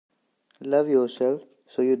Love yourself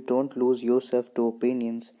so you don't lose yourself to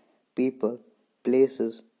opinions, people,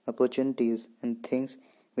 places, opportunities, and things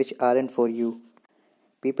which aren't for you.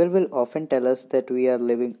 People will often tell us that we are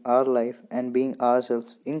living our life and being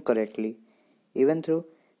ourselves incorrectly, even though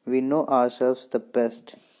we know ourselves the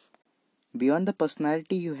best. Beyond the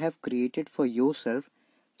personality you have created for yourself,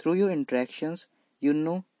 through your interactions, you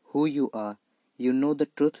know who you are. You know the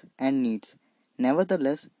truth and needs.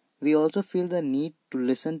 Nevertheless, we also feel the need to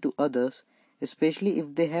listen to others, especially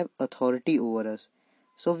if they have authority over us,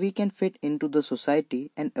 so we can fit into the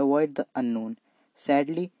society and avoid the unknown.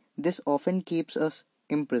 Sadly, this often keeps us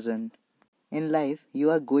imprisoned. In life,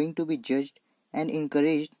 you are going to be judged and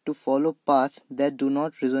encouraged to follow paths that do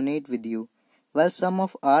not resonate with you. While some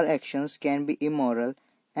of our actions can be immoral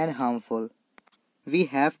and harmful, we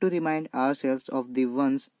have to remind ourselves of the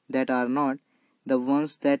ones that are not, the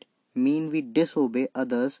ones that mean we disobey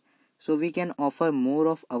others, so we can offer more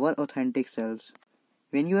of our authentic selves.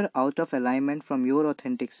 When you are out of alignment from your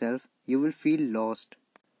authentic self, you will feel lost.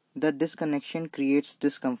 The disconnection creates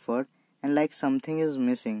discomfort and like something is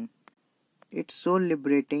missing. It's so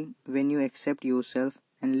liberating when you accept yourself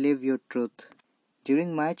and live your truth.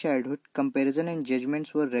 During my childhood, comparison and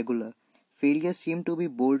judgments were regular. Failures seemed to be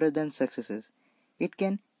bolder than successes. It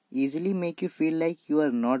can easily make you feel like you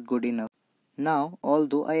are not good enough. Now,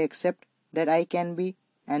 although I accept that I can be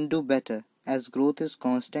and do better, as growth is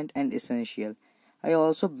constant and essential, I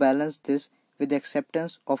also balance this with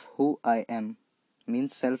acceptance of who I am,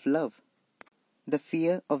 means self love. The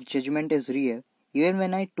fear of judgment is real. Even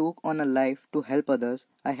when I took on a life to help others,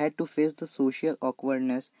 I had to face the social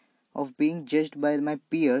awkwardness of being judged by my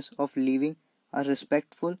peers, of leaving a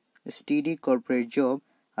respectful, steady corporate job,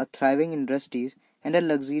 a thriving industries, and a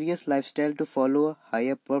luxurious lifestyle to follow a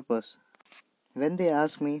higher purpose. When they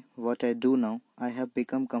ask me what I do now, I have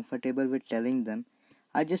become comfortable with telling them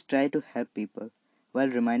I just try to help people, while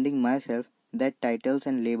reminding myself that titles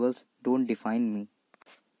and labels don't define me.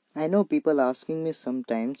 I know people asking me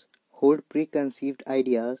sometimes hold preconceived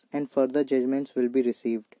ideas and further judgments will be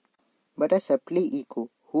received. But I subtly echo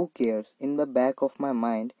who cares in the back of my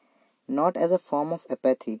mind, not as a form of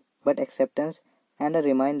apathy, but acceptance and a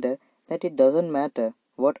reminder that it doesn't matter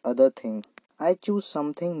what others think. I choose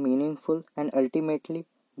something meaningful and ultimately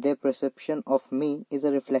their perception of me is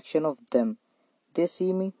a reflection of them. They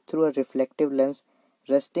see me through a reflective lens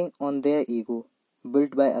resting on their ego,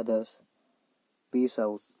 built by others. Peace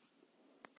out.